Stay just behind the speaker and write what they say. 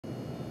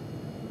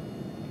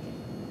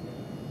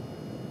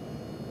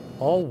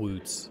All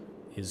Wootz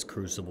is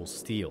Crucible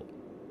steel,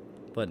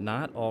 but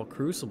not all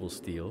Crucible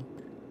steel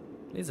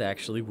is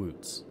actually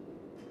Wootz.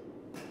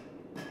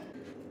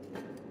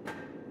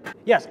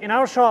 Yes, in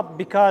our shop,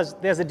 because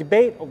there's a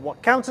debate of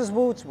what counts as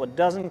Wootz, what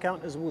doesn't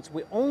count as Wootz,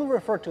 we only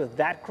refer to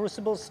that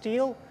Crucible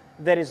steel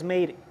that is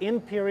made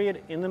in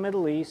period in the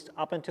Middle East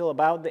up until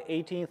about the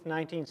 18th,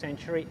 19th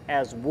century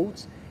as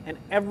Wootz, and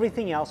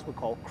everything else we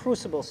call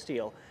Crucible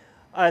steel,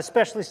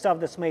 especially stuff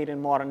that's made in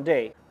modern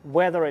day.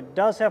 Whether it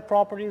does have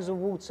properties of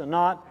Wootz or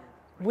not,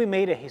 we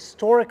made a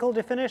historical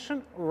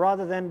definition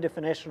rather than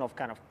definition of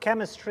kind of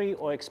chemistry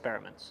or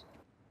experiments.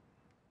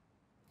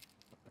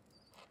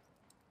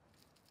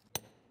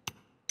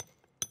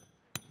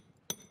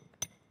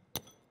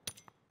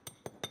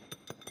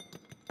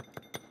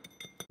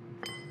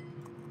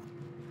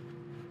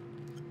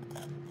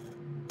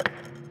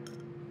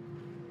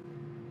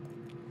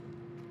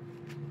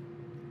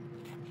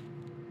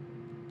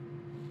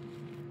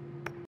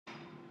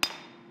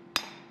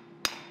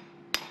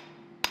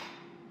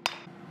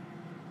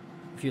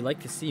 If you'd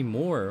like to see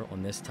more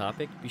on this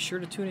topic, be sure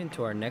to tune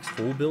into our next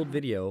full build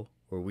video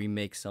where we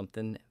make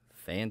something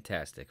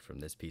fantastic from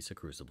this piece of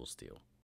Crucible steel.